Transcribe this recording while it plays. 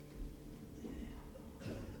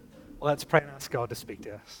Let's pray and ask God to speak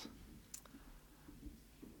to us.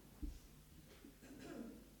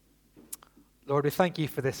 Lord, we thank you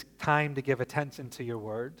for this time to give attention to your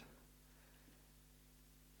word.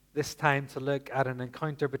 This time to look at an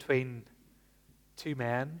encounter between two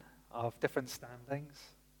men of different standings.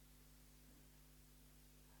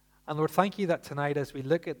 And Lord, thank you that tonight as we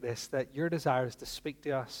look at this, that your desire is to speak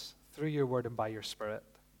to us through your word and by your Spirit.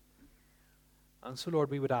 And so, Lord,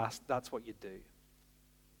 we would ask that's what you do.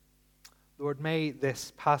 Lord, may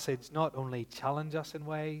this passage not only challenge us in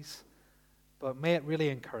ways, but may it really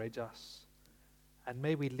encourage us. And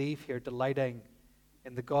may we leave here delighting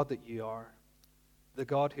in the God that you are, the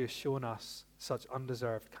God who has shown us such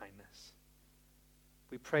undeserved kindness.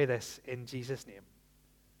 We pray this in Jesus' name.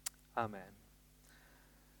 Amen.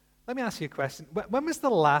 Let me ask you a question. When was the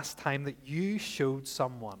last time that you showed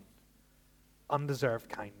someone undeserved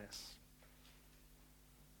kindness?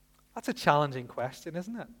 That's a challenging question,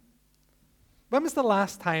 isn't it? When was the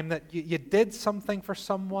last time that you did something for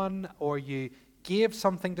someone or you gave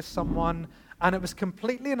something to someone and it was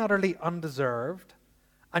completely and utterly undeserved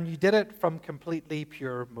and you did it from completely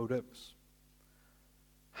pure motives?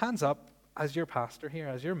 Hands up as your pastor here,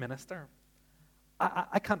 as your minister.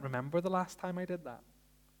 I can't remember the last time I did that.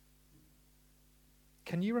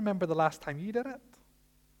 Can you remember the last time you did it?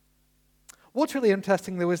 What's really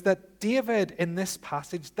interesting, though, is that David, in this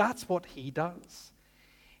passage, that's what he does.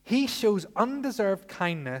 He shows undeserved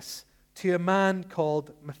kindness to a man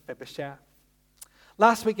called Mephibosheth.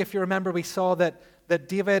 Last week, if you remember, we saw that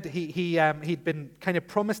David, he'd been kind of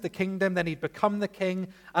promised the kingdom, then he'd become the king.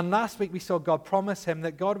 And last week, we saw God promise him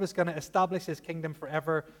that God was going to establish his kingdom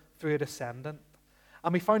forever through a descendant.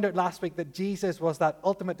 And we found out last week that Jesus was that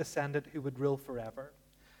ultimate descendant who would rule forever.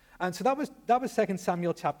 And so that was 2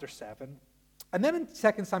 Samuel chapter 7. And then in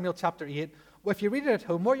 2 Samuel chapter 8, well, if you read it at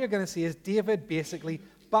home, what you're going to see is David basically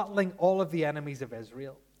battling all of the enemies of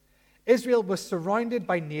Israel. Israel was surrounded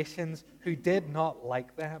by nations who did not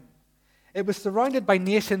like them. It was surrounded by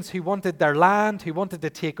nations who wanted their land, who wanted to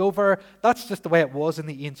take over. That's just the way it was in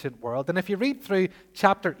the ancient world. And if you read through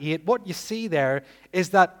chapter 8, what you see there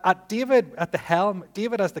is that David at the helm,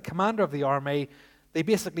 David as the commander of the army, they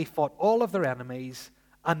basically fought all of their enemies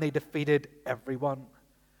and they defeated everyone.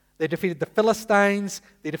 They defeated the Philistines.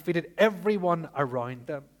 They defeated everyone around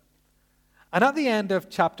them. And at the end of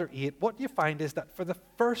chapter 8, what you find is that for the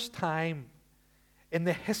first time in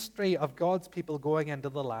the history of God's people going into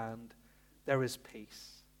the land, there is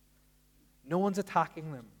peace. No one's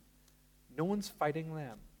attacking them. No one's fighting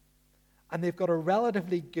them. And they've got a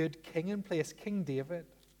relatively good king in place, King David.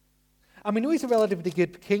 And we know he's a relatively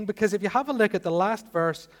good king because if you have a look at the last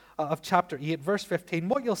verse of chapter 8, verse 15,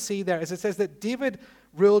 what you'll see there is it says that David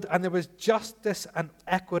ruled and there was justice and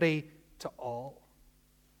equity to all.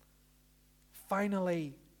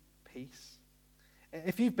 Finally, peace.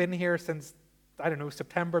 If you've been here since,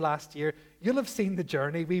 September last year, you'll have seen the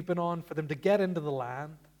journey we've been on for them to get into the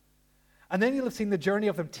land. And then you'll have seen the journey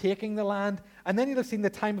of them taking the land. And then you'll have seen the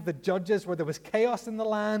time of the judges where there was chaos in the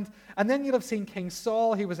land. And then you'll have seen King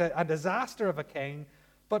Saul, who was a disaster of a king.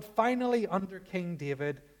 But finally, under King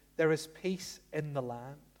David, there is peace in the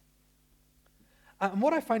land. And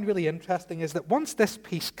what I find really interesting is that once this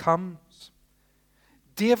peace comes,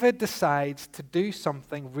 David decides to do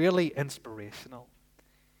something really inspirational.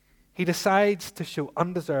 He decides to show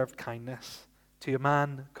undeserved kindness to a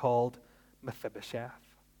man called Mephibosheth.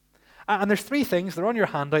 And there's three things, they're on your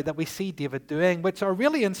handout, that we see David doing, which are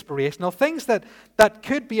really inspirational, things that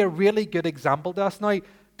could be a really good example to us. Now,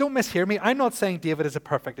 don't mishear me, I'm not saying David is a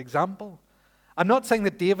perfect example. I'm not saying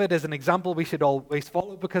that David is an example we should always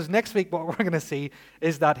follow, because next week what we're going to see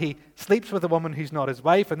is that he sleeps with a woman who's not his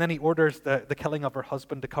wife, and then he orders the killing of her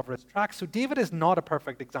husband to cover his tracks. So David is not a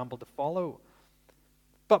perfect example to follow.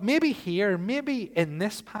 But maybe here, maybe in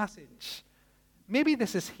this passage, maybe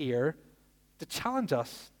this is here to challenge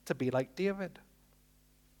us to be like David.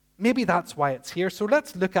 Maybe that's why it's here. So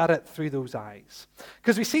let's look at it through those eyes.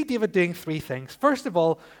 Because we see David doing three things. First of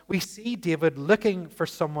all, we see David looking for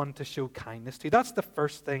someone to show kindness to. That's the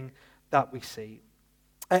first thing that we see.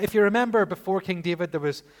 If you remember, before King David, there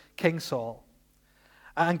was King Saul.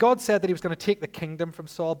 And God said that he was going to take the kingdom from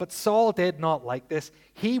Saul, but Saul did not like this.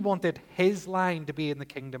 He wanted his line to be in the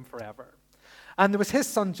kingdom forever. And there was his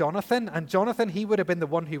son Jonathan, and Jonathan, he would have been the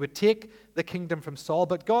one who would take the kingdom from Saul.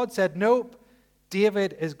 But God said, nope,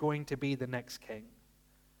 David is going to be the next king.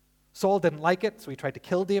 Saul didn't like it, so he tried to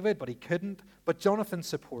kill David, but he couldn't. But Jonathan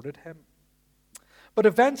supported him. But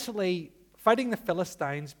eventually, fighting the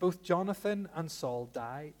Philistines, both Jonathan and Saul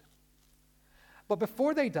died. But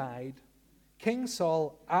before they died, King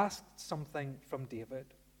Saul asked something from David.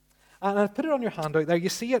 And I've put it on your handout there. You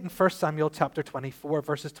see it in 1 Samuel chapter 24,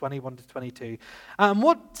 verses 21 to 22. And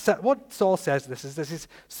what Saul says this is,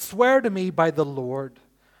 swear to me by the Lord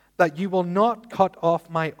that you will not cut off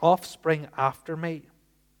my offspring after me,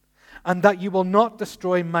 and that you will not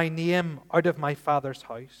destroy my name out of my father's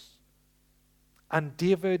house. And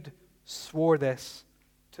David swore this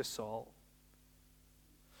to Saul.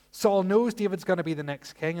 Saul knows David's going to be the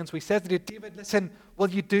next king, and so he says to David, listen, will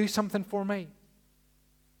you do something for me?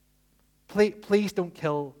 Please don't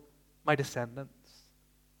kill my descendants.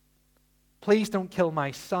 Please don't kill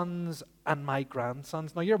my sons and my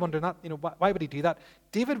grandsons. Now you're wondering that, why would he do that?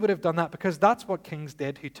 David would have done that because that's what kings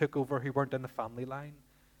did who took over who weren't in the family line.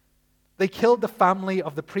 They killed the family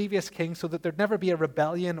of the previous king so that there'd never be a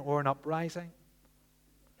rebellion or an uprising.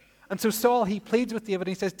 And so Saul, he pleads with David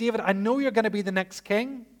and he says, David, I know you're going to be the next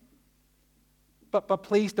king, but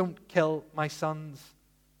please don't kill my sons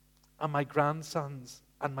and my grandsons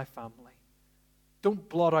and my family. Don't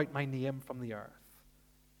blot out my name from the earth.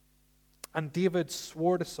 And David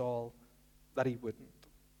swore to Saul that he wouldn't.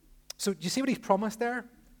 So do you see what he's promised there?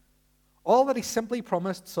 All that he simply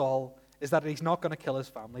promised Saul is that he's not going to kill his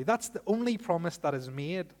family. That's the only promise that is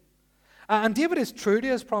made. And David is true to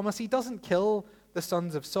his promise. He doesn't kill the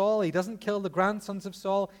sons of Saul. He doesn't kill the grandsons of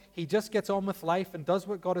Saul. He just gets on with life and does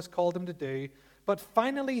what God has called him to do. But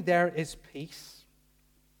finally there is peace.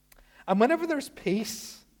 And whenever there's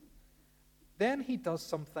peace, then he does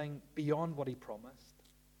something beyond what he promised.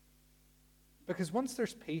 Because once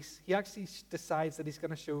there's peace, he actually decides that he's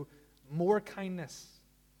going to show more kindness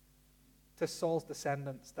to Saul's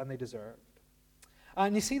descendants than they deserved.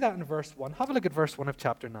 And you see that in verse 1. Have a look at verse 1 of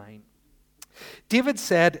chapter 9. David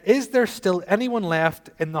said, is there still anyone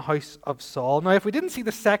left in the house of Saul? Now, if we didn't see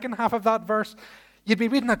the second half of that verse, you'd be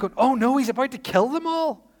reading that going, oh no, he's about to kill them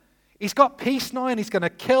all. He's got peace now and he's going to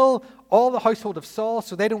kill all the household of Saul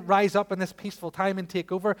so they don't rise up in this peaceful time and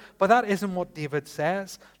take over. But that isn't what David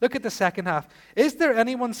says. Look at the second half. Is there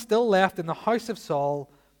anyone still left in the house of Saul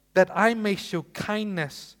that I may show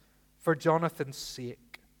kindness for Jonathan's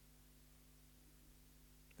sake?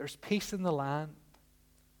 There's peace in the land.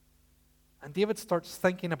 And David starts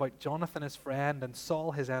thinking about Jonathan, his friend, and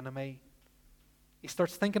Saul, his enemy. He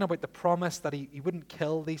starts thinking about the promise that he wouldn't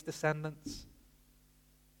kill these descendants.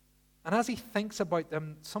 And as he thinks about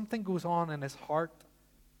them, something goes on in his heart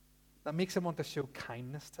that makes him want to show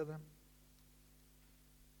kindness to them.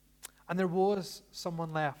 And there was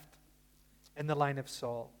someone left in the line of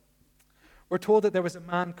Saul. We're told that there was a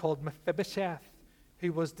man called Mephibosheth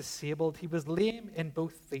who was disabled. He was lame in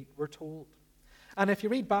both feet, we're told. And if you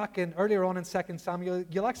read back earlier on in 2 Samuel,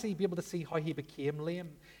 you'll actually be able to see how he became lame.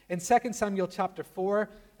 In 2 Samuel chapter 4,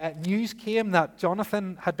 news came that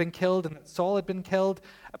Jonathan had been killed and that Saul had been killed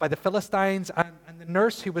by the Philistines. And the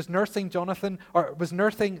nurse who was nursing Jonathan, or was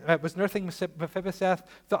nursing Mephibosheth,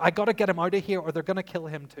 thought, I got to get him out of here or they're going to kill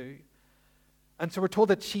him too. And so we're told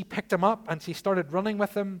that she picked him up and she started running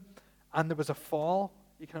with him. And there was a fall.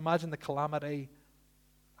 You can imagine the calamity.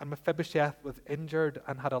 And Mephibosheth was injured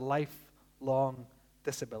and had a lifelong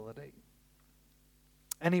disability.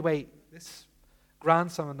 Anyway, this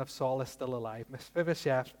grandson of Saul is still alive.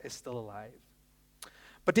 Mephibosheth is still alive.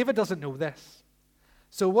 But David doesn't know this.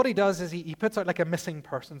 So what he does is he puts out like a missing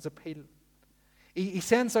persons appeal. He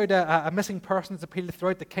sends out a missing persons appeal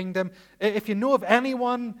throughout the kingdom. If you know of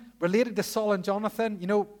anyone related to Saul and Jonathan,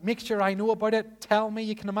 make sure I know about it. Tell me.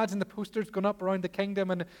 You can imagine the posters going up around the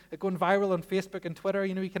kingdom and it going viral on Facebook and Twitter.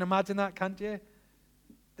 You can imagine that, can't you?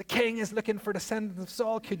 The king is looking for descendants of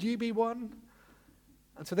Saul. Could you be one?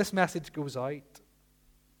 And so this message goes out.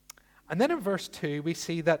 And then in verse 2, we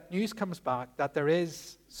see that news comes back that there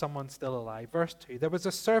is someone still alive. Verse 2, there was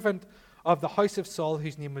a servant of the house of Saul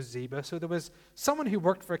whose name was Ziba. So there was someone who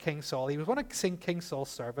worked for King Saul. He was one of King Saul's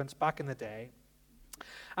servants back in the day.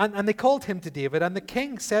 And they called him to David. And the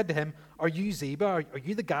king said to him, are you Ziba? Are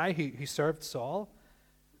you the guy who served Saul?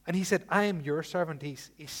 And he said, I am your servant.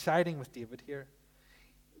 He's siding with David here.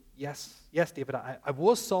 Yes, David, I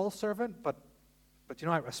was Saul's servant, but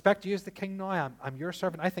I respect you as the king now. I'm your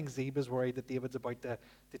servant. I think Ziba's worried that David's about to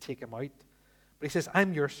take him out. But he says,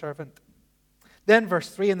 I'm your servant. Then verse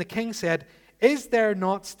 3, and the king said, is there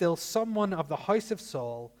not still someone of the house of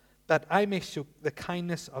Saul that I may show the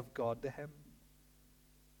kindness of God to him?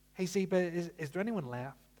 Hey Ziba, is there anyone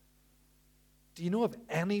left? Do you know of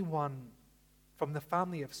anyone from the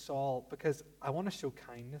family of Saul? Because I want to show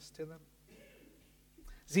kindness to them.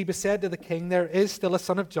 Ziba said to the king, there is still a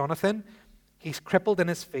son of Jonathan. He's crippled in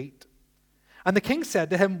his feet. And the king said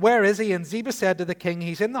to him, where is he? And Ziba said to the king,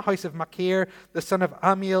 he's in the house of Machir, the son of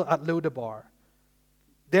Amiel at Lodabar.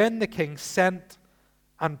 Then the king sent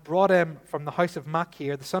and brought him from the house of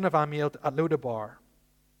Machir, the son of Ammiel, at Lodabar.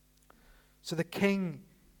 So the king,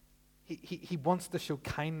 he wants to show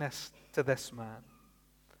kindness to this man.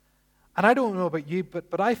 And I don't know about you,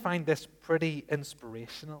 but I find this pretty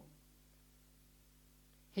inspirational.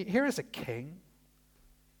 Here is a king.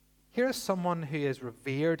 Here is someone who is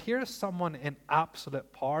revered. Here is someone in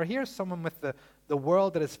absolute power. Here is someone with the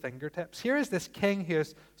world at his fingertips. Here is this king who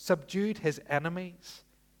has subdued his enemies.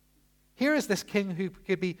 Here is this king who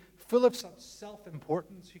could be full of such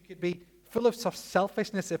self-importance, who could be full of such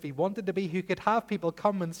selfishness if he wanted to be, who could have people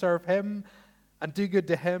come and serve him and do good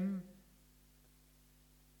to him.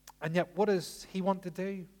 And yet, what does he want to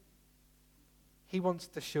do? He wants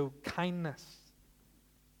to show kindness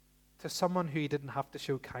to someone who he didn't have to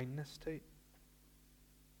show kindness to.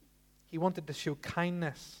 He wanted to show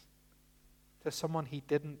kindness to someone he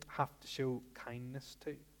didn't have to show kindness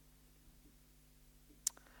to.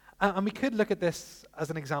 And we could look at this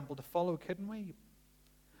as an example to follow, couldn't we?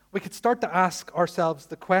 We could start to ask ourselves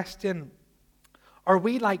the question, are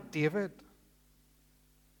we like David?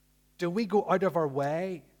 Do we go out of our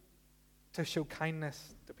way to show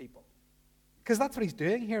kindness to people? Because that's what he's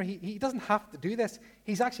doing here. He doesn't have to do this.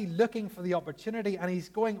 He's actually looking for the opportunity, and he's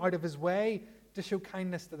going out of his way to show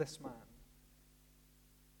kindness to this man.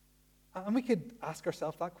 And we could ask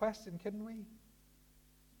ourselves that question, couldn't we?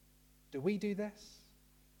 Do we do this?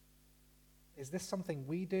 Is this something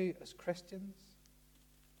we do as Christians?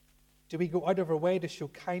 Do we go out of our way to show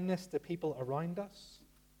kindness to people around us?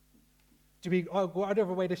 Do we go out of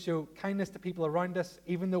our way to show kindness to people around us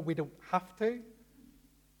even though we don't have to?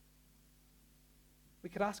 We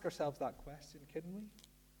could ask ourselves that question, couldn't we?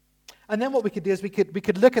 And then what we could do is we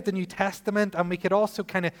could look at the New Testament, and we could also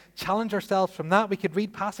kind of challenge ourselves from that. We could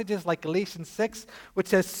read passages like Galatians 6, which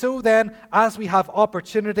says, "So then, as we have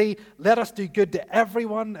opportunity, let us do good to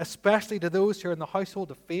everyone, especially to those who are in the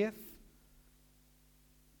household of faith."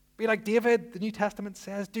 Be like David, the New Testament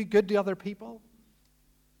says, do good to other people.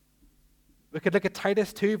 We could look at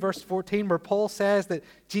Titus 2, verse 14, where Paul says that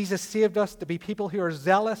Jesus saved us to be people who are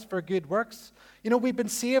zealous for good works. You know, we've been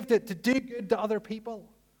saved to do good to other people.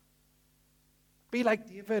 Be like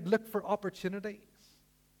David, look for opportunities.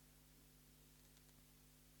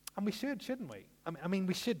 And we should, shouldn't we? I mean,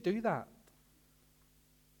 we should do that.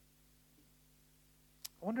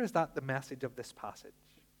 I wonder, is that the message of this passage?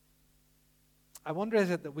 I wonder, is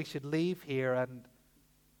it that we should leave here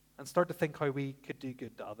and start to think how we could do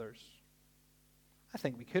good to others? I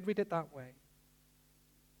think we could read it that way.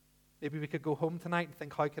 Maybe we could go home tonight and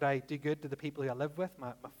think, how could I do good to the people who I live with,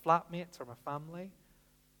 my flatmates or my family?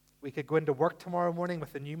 We could go into work tomorrow morning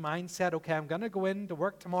with a new mindset. Okay, I'm going to go into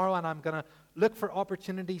work tomorrow and I'm going to look for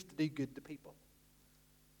opportunities to do good to people.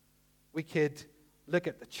 We could look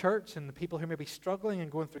at the church and the people who may be struggling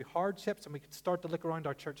and going through hardships, and we could start to look around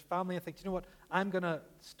our church family and think, you know what, I'm going to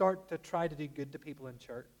start to try to do good to people in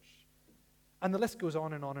church. And the list goes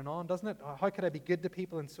on and on and on, doesn't it? How could I be good to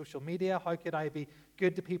people in social media? How could I be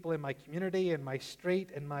good to people in my community, in my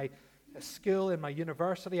street, in my school, in my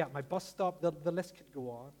university, at my bus stop? The list could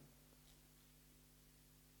go on.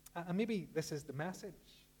 And maybe this is the message.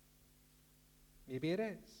 Maybe it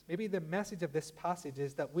is. Maybe the message of this passage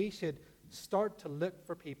is that we should start to look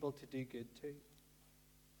for people to do good to.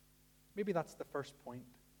 Maybe that's the first point.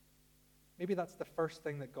 Maybe that's the first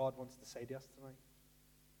thing that God wants to say to us tonight.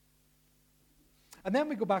 And then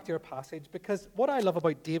we go back to our passage, because what I love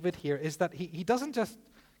about David here is that he doesn't just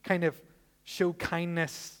kind of show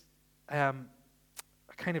kindness, kind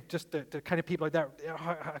of just to kind of people out there.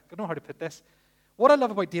 I don't know how to put this. What I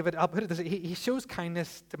love about David, I'll put it this way, he shows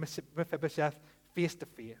kindness to Mephibosheth face to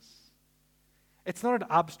face. It's not an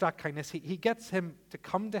abstract kindness. He gets him to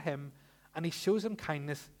come to him, and he shows him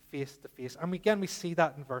kindness face to face. And again, we see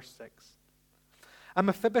that in verse 6. And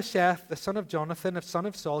Mephibosheth, the son of Jonathan, the son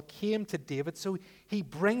of Saul, came to David. So he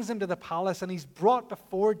brings him to the palace, and he's brought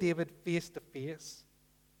before David face to face.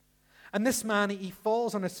 And this man, he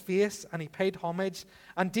falls on his face, and he paid homage.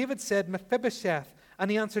 And David said, Mephibosheth. And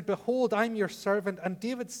he answered, Behold, I'm your servant. And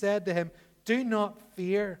David said to him, Do not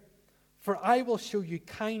fear, for I will show you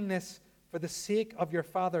kindness for the sake of your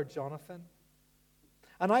father Jonathan.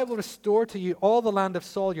 And I will restore to you all the land of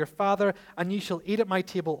Saul your father, and you shall eat at my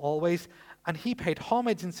table always. And he paid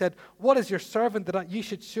homage and said, What is your servant that you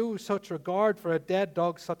should show such regard for a dead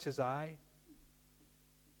dog such as I?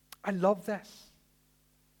 I love this.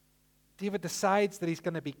 David decides that he's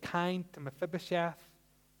going to be kind to Mephibosheth,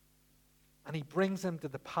 and he brings him to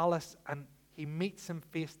the palace, and he meets him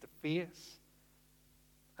face to face,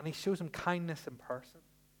 and he shows him kindness in person.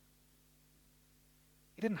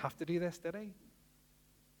 He didn't have to do this, did he?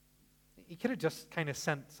 He could have just kind of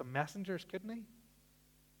sent some messengers, couldn't he?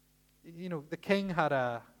 You know, the king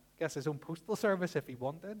had his own postal service if he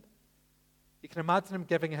wanted. You can imagine him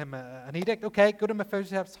giving him an edict. Okay, go to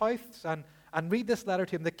Mephibosheth's house and read this letter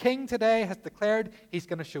to him. The king today has declared he's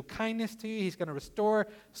going to show kindness to you. He's going to restore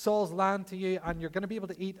Saul's land to you, and you're going to be able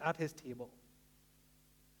to eat at his table.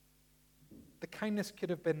 The kindness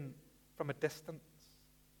could have been from a distance.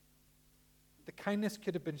 The kindness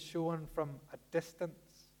could have been shown from a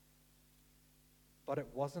distance, but it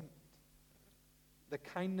wasn't. The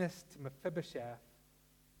kindness to Mephibosheth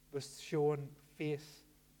was shown face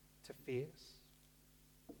to face.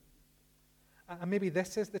 And maybe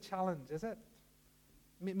this is the challenge, is it?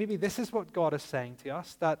 Maybe this is what God is saying to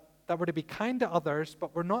us, that we're to be kind to others,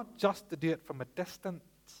 but we're not just to do it from a distance,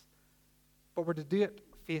 but we're to do it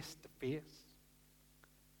face to face.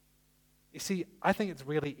 You see, I think it's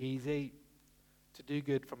really easy to do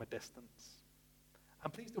good from a distance.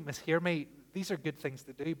 And please don't mishear me. These are good things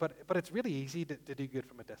to do, but it's really easy to do good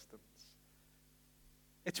from a distance.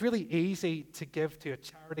 It's really easy to give to a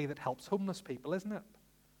charity that helps homeless people, isn't it?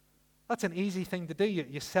 That's an easy thing to do.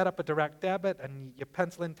 You set up a direct debit and you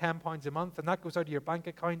pencil in £10 a month, and that goes out of your bank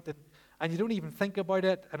account, and you don't even think about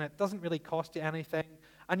it, and it doesn't really cost you anything.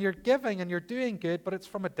 And you're giving and you're doing good, but it's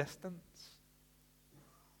from a distance.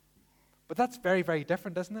 But that's very, very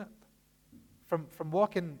different, isn't it? From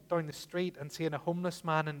walking down the street and seeing a homeless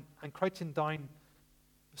man and crouching down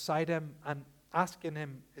beside him and asking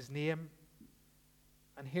him his name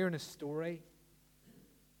and hearing his story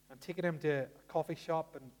and taking him to a coffee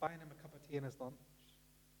shop and buying him a cup of tea and his lunch.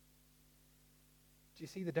 Do you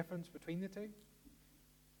see the difference between the two?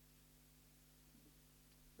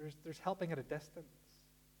 There's helping at a distance.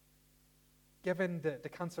 Given the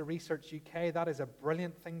Cancer Research UK, that is a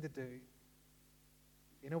brilliant thing to do.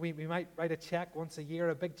 You know, we might write a check once a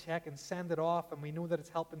year, a big check, and send it off, and we know that it's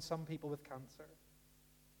helping some people with cancer.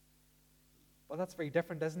 Well, that's very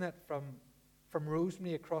different, isn't it, from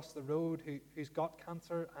Rosemary across the road who's got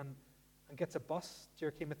cancer and gets a bus to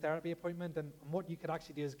your chemotherapy appointment, and what you could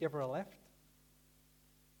actually do is give her a lift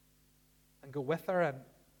and go with her and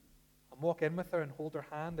walk in with her and hold her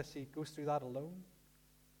hand as she goes through that alone.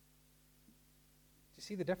 Do you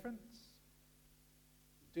see the difference?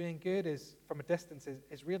 Doing good is from a distance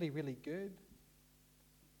is really, really good.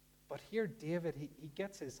 But here David, he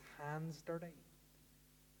gets his hands dirty.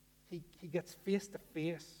 He gets face to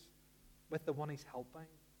face with the one he's helping.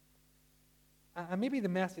 And maybe the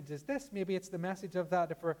message is this. Maybe it's the message of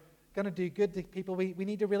that if we're going to do good to people, we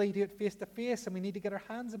need to really do it face to face, and we need to get our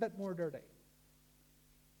hands a bit more dirty.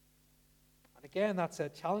 And again, that's a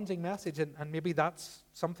challenging message, and maybe that's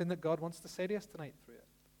something that God wants to say to us tonight through it.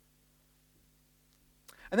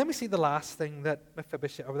 And then we see the last thing that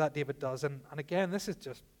Mephibosheth, or that David does, and again, this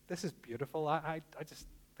is beautiful. I just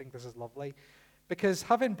think this is lovely. Because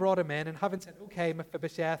having brought him in and having said, okay,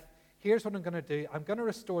 Mephibosheth, here's what I'm going to do. I'm going to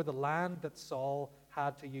restore the land that Saul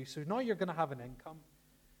had to you. So now you're going to have an income.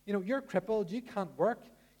 You know, you're crippled. You can't work.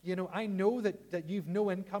 You know, I know that you've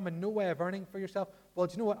no income and no way of earning for yourself. Well,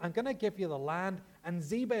 do you know what? I'm going to give you the land, and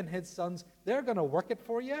Ziba and his sons, they're going to work it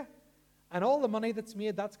for you. And all the money that's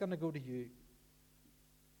made, that's going to go to you.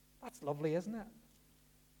 That's lovely, isn't it?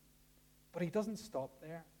 But he doesn't stop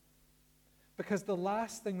there. Because the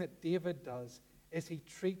last thing that David does is he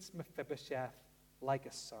treats Mephibosheth like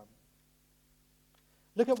a son.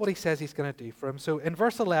 Look at what he says he's going to do for him. So in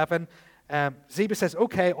verse 11, Ziba says,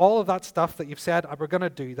 okay, all of that stuff that you've said, we're going to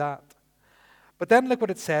do that. But then look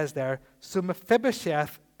what it says there. So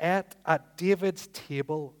Mephibosheth ate at David's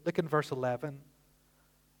table, look in verse 11,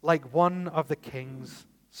 like one of the king's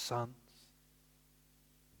sons.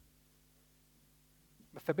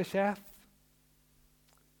 Mephibosheth,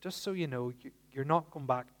 just so you know, you're not going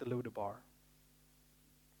back to Lodabar.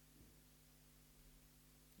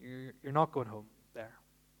 You're not going home there.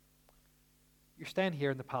 You're staying here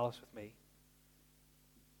in the palace with me.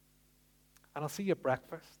 And I'll see you at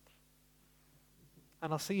breakfast.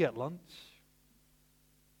 And I'll see you at lunch.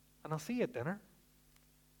 And I'll see you at dinner.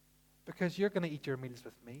 Because you're going to eat your meals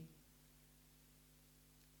with me.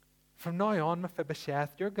 From now on,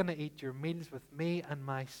 Mephibosheth, you're going to eat your meals with me and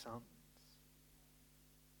my sons.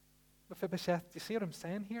 Mephibosheth, do you see what I'm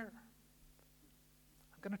saying here?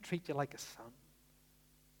 I'm going to treat you like a son.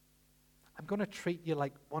 I'm going to treat you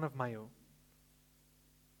like one of my own.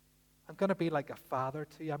 I'm going to be like a father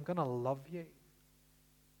to you. I'm going to love you.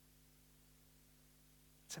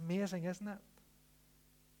 It's amazing, isn't it?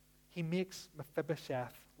 He makes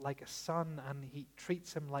Mephibosheth like a son, and he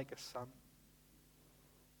treats him like a son.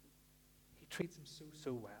 He treats him so,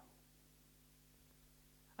 so well.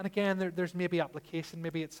 And again, there's maybe application.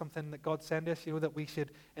 Maybe it's something that God sent us, that we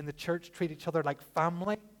should, in the church, treat each other like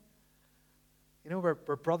family. We're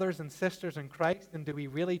brothers and sisters in Christ, and do we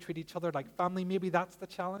really treat each other like family? Maybe that's the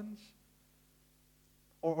challenge.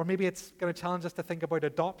 Or maybe it's going to challenge us to think about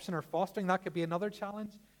adoption or fostering. That could be another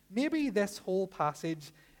challenge. Maybe this whole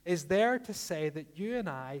passage is there to say that you and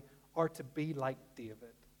I are to be like David.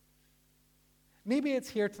 Maybe it's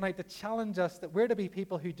here tonight to challenge us that we're to be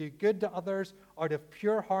people who do good to others, out of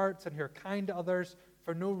pure hearts, and who are kind to others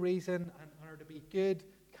for no reason, and are to be good,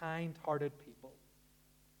 kind-hearted people.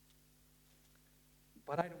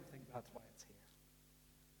 But I don't think that's why it's here.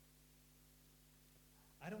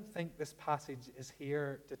 I don't think this passage is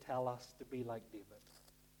here to tell us to be like David.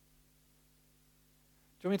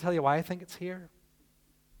 Do you want me to tell you why I think it's here?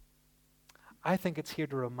 I think it's here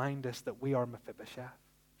to remind us that we are Mephibosheth.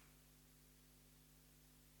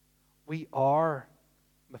 We are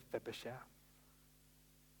Mephibosheth.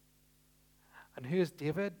 And who is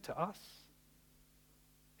David to us?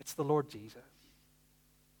 It's the Lord Jesus.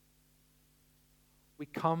 We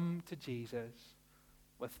come to Jesus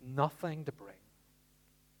with nothing to bring.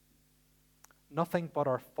 Nothing but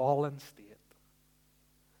our fallen state.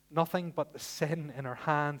 Nothing but the sin in our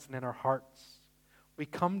hands and in our hearts. We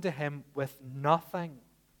come to him with nothing.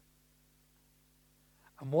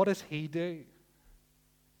 And what does he do?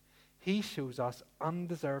 He shows us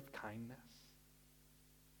undeserved kindness.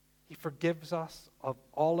 He forgives us of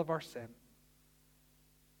all of our sin.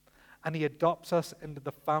 And he adopts us into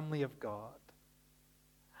the family of God.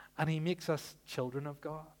 And he makes us children of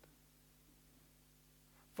God.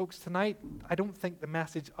 Folks, tonight, I don't think the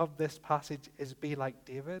message of this passage is be like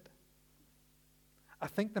David. I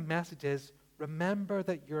think the message is remember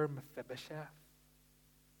that you're Mephibosheth.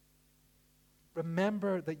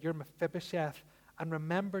 Remember that you're Mephibosheth, and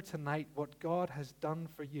remember tonight what God has done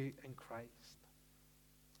for you in Christ.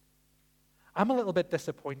 I'm a little bit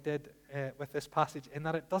disappointed with this passage in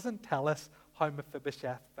that it doesn't tell us how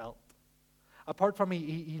Mephibosheth felt. Apart from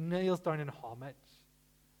he kneels down in homage.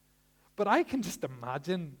 But I can just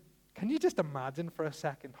imagine, can you just imagine for a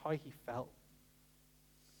second how he felt?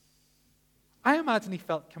 I imagine he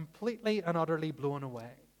felt completely and utterly blown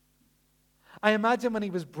away. I imagine when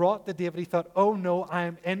he was brought to David, he thought, oh no, I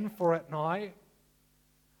am in for it now.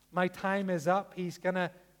 My time is up. He's going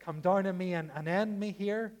to come down on me and end me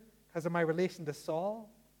here because of my relation to Saul.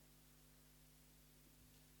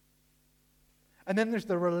 And then there's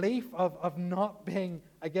the relief of not being,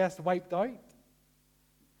 I guess, wiped out.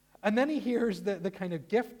 And then he hears the kind of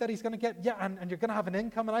gift that he's going to get. Yeah, and you're going to have an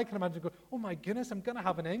income. And I can imagine going, oh my goodness, I'm going to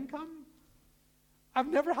have an income? I've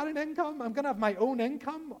never had an income. I'm going to have my own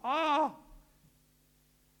income. Ah!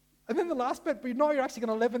 And then the last bit, but now you're actually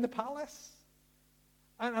going to live in the palace.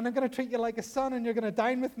 And I'm going to treat you like a son, and you're going to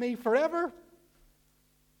dine with me forever.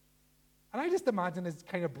 And I just imagine his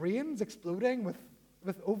kind of brains exploding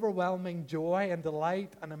with overwhelming joy and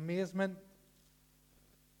delight and amazement.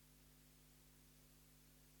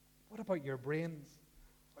 What about your brains?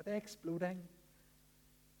 Are they exploding?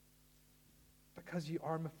 Because you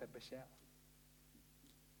are Mephibosheth.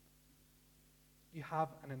 You have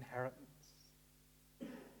an inheritance.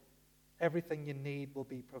 Everything you need will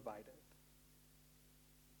be provided.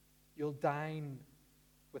 You'll dine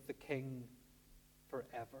with the King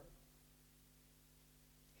forever.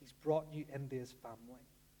 He's brought you into his family.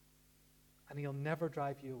 And he'll never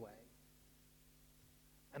drive you away.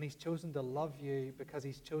 And he's chosen to love you because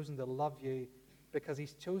he's chosen to love you because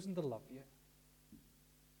he's chosen to love you.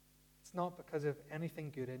 It's not because of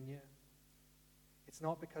anything good in you. It's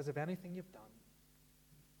not because of anything you've done.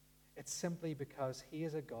 It's simply because he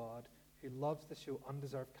is a God who loves to show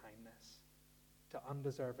undeserved kindness to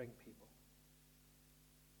undeserving people.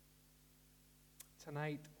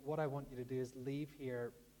 Tonight, what I want you to do is leave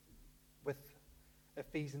here with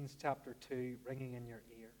Ephesians chapter 2 ringing in your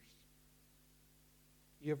ears.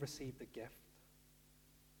 You have received a gift,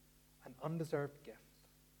 an undeserved gift.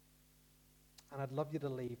 And I'd love you to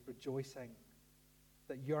leave rejoicing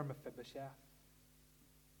that you're Mephibosheth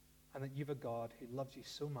and that you've a God who loves you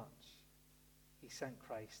so much, he sent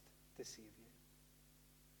Christ to save you.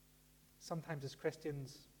 Sometimes as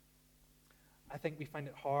Christians, I think we find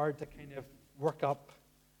it hard to kind of work up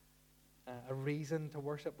a reason to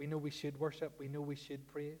worship. We know we should worship. We know we should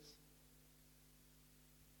praise.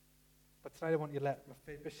 But tonight I want you to let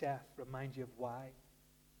Mephibosheth remind you of why.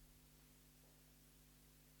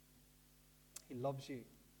 He loves you.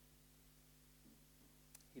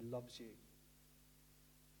 He loves you.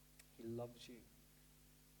 He loves you.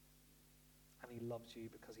 And he loves you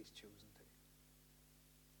because he's chosen to.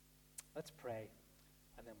 Let's pray,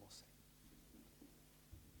 and then we'll sing.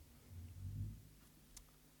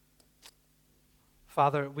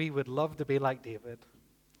 Father, we would love to be like David.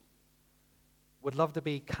 We'd love to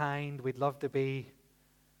be kind. We'd love to be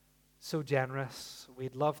so generous.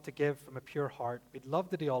 We'd love to give from a pure heart. We'd love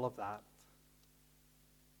to do all of that.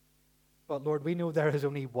 But Lord, we know there is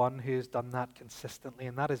only one who has done that consistently,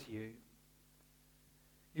 and that is you.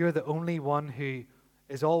 You're the only one who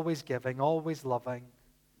is always giving, always loving.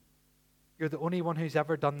 You're the only one who's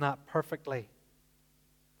ever done that perfectly.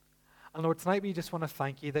 And Lord, tonight we just want to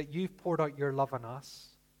thank you that you've poured out your love on us.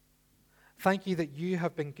 Thank you that you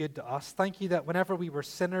have been good to us. Thank you that whenever we were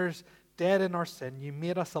sinners, dead in our sin, you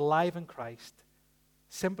made us alive in Christ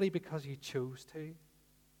simply because you chose to.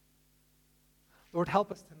 Lord,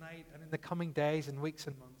 help us tonight and in the coming days and weeks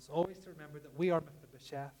and months always to remember that we are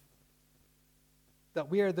Mephibosheth, that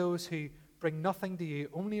we are those who bring nothing to you,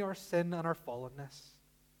 only our sin and our fallenness,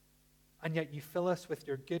 and yet you fill us with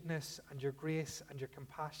your goodness and your grace and your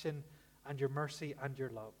compassion and your mercy and your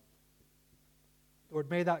love. Lord,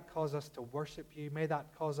 may that cause us to worship you. May that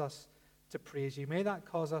cause us to praise you. May that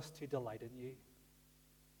cause us to delight in you.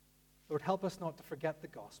 Lord, help us not to forget the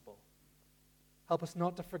gospel. Help us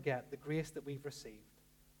not to forget the grace that we've received.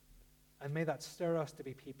 And may that stir us to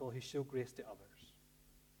be people who show grace to others.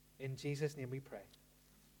 In Jesus' name we pray.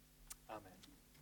 Amen.